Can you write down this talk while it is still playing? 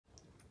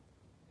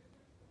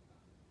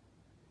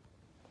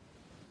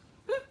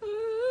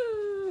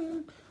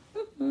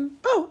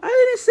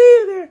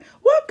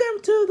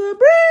welcome to the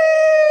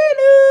brand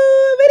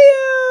new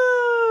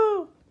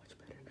video.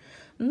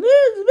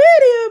 Much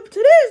better.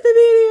 Today's the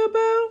video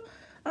about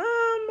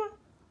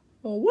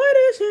what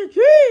is your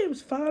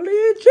dreams? Follow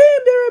your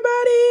dreams,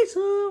 everybody.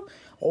 So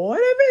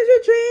whatever is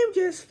your dream,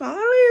 just follow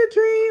your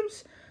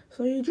dreams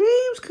so your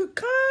dreams could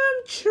come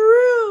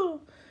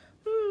true.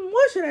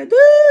 What should I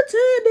do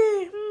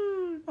today?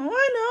 Oh,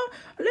 I know.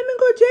 Let me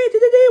go change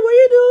today. What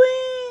you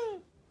doing?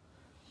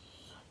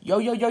 Yo,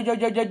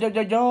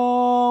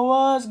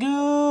 what's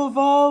good,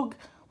 folk?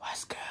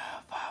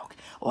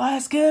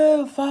 What's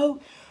good,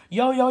 folk?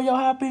 Yo,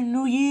 happy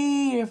new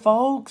year,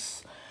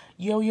 folks.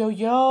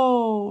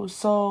 Yo.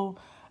 So,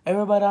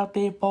 everybody out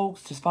there,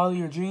 folks, just follow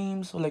your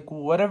dreams. Like,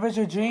 whatever's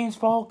your dreams,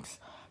 folks,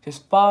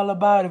 just follow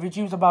about it. If your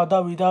dream's about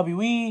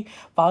WWE,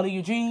 follow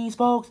your dreams,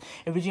 folks.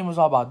 If your dream was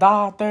all about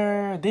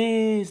doctor,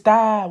 this,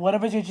 that,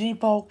 whatever's your dream,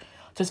 folks,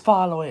 just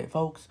follow it,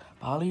 folks.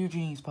 Follow your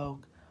dreams,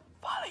 folks.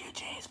 Follow your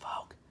dreams,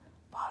 folks.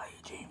 Follow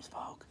your dreams,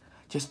 folks.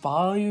 Just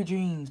follow your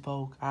dreams,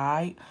 folks,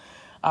 alright?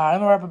 Alright,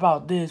 I'm gonna rap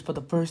about this for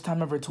the first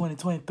time ever,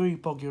 2023,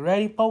 folks. You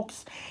ready,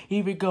 folks?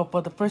 Here we go.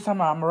 For the first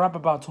time, I'm gonna rap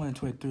about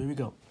 2023. Here we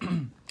go.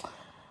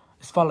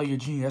 Just follow your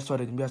dreams.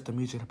 That's the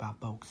music about,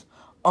 folks.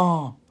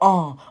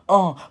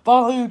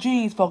 Follow your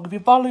dreams, folks. If you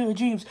follow your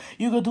dreams,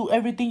 you gonna do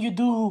everything you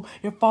do.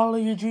 You follow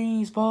your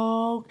dreams,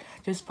 folks.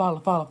 Just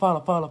follow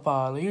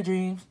your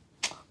dreams.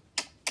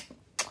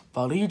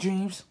 Follow your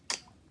dreams.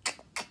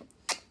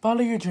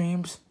 Follow your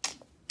dreams.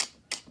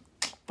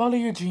 Follow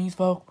your dreams,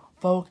 folks.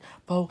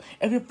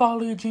 If you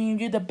follow your dream,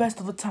 you're the best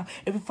of the time.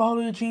 If you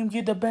follow your dream,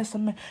 you're the best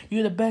of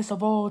You're the best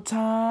of all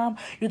time.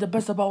 You're the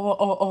best of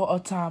all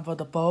time for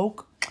the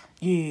folk.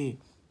 Yeah.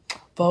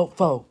 Folk.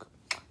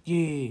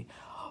 Yeah.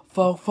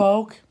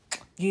 Folk.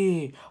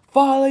 Yeah.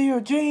 Follow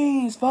your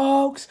dreams,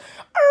 folks.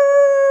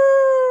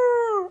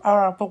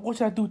 Alright, folk, what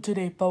should I do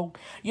today, folk?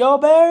 Yo,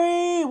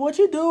 Beary, what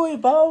you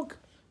doing, folk?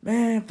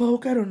 Man,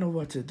 folk, I don't know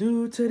what to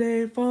do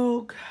today,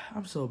 folk.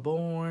 I'm so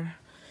bored.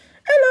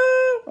 Hello.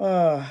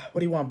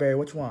 What do you want, Beary?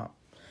 What you want?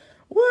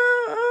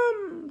 Well,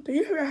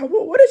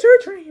 what is your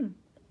dream?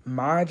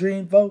 My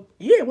dream, folk?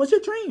 Yeah, what's your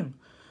dream?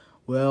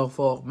 Well,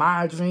 folk,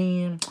 my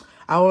dream,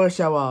 I'm a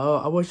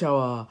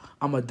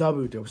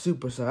WWE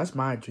superstar. That's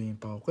my dream,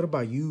 folk. What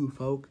about you,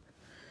 folk?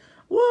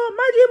 Well,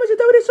 my dream is a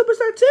WWE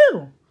superstar,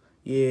 too.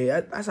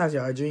 Yeah, that's actually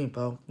our dream,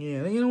 folk.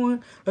 Yeah, you know what?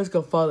 Let's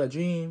go follow the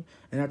dream.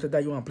 And after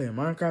that, you want to play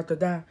Minecraft after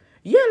that?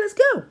 Yeah, let's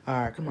go.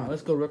 All right, come on.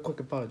 Let's go real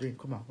quick and follow the dream.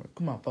 Come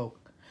on, folk.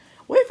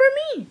 Wait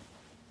for me.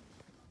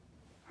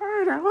 All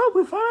right, I hope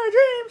we follow our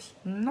dreams.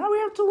 Now we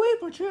have to wait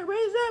for you to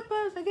raise that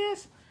buzz, I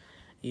guess.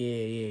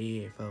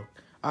 Yeah, folk.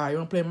 All right, you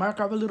want to play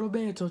Minecraft a little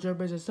bit until you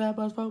raise that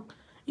buzz, folk?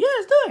 Yeah,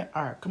 let's do it.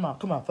 All right, come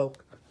on,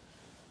 folk.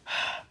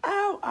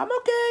 Ow, I'm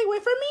okay.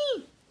 Wait for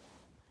me.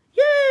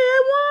 Yay,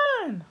 I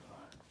won.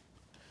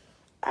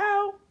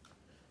 Ow.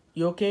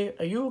 You okay?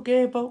 Are you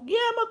okay, folk?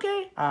 Yeah, I'm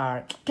okay. All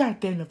right. God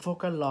damn it,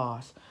 folk, I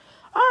lost.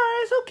 All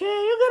right, it's okay.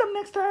 You get them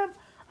next time.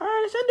 All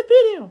right, let's end the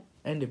video.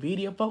 End the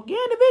video, folk? Yeah,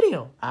 end the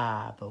video.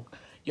 Folk.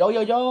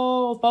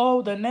 Yo,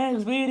 folk, the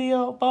next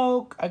video,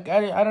 folk. I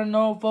got it. I don't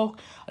know,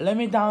 folk. Let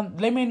me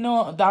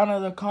know down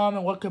in the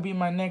comment what could be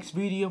my next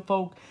video,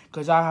 folk.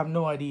 Because I have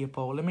no idea,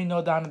 folk. Let me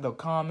know down in the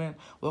comment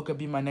what could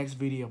be my next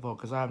video, folk.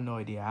 Because I have no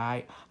idea,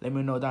 alright? Let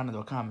me know down in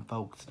the comment,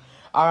 folks.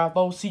 Alright,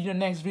 folks. See you in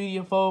the next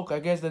video, folk. I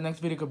guess the next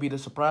video could be the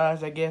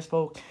surprise, I guess,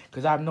 folk.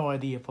 Because I have no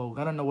idea, folk.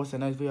 I don't know what's the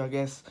next video, I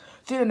guess.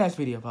 See you in the next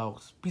video,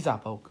 folks. Peace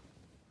out, folk.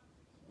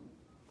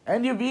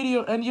 End your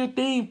video, end your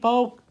theme,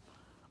 folk.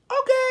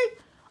 Okay.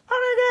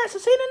 Alright, guys, so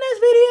see you in the next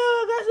video,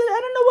 guys. I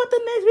don't know what the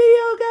next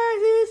video,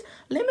 guys, is.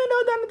 Let me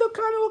know down in the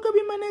comment what could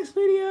be my next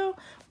video.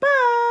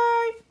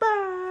 Bye,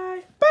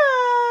 guys.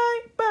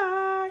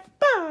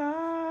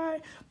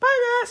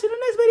 See you in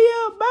the next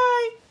video.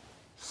 Bye.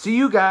 See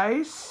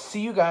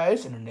you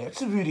guys in the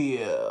next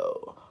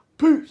video.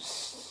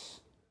 Peace.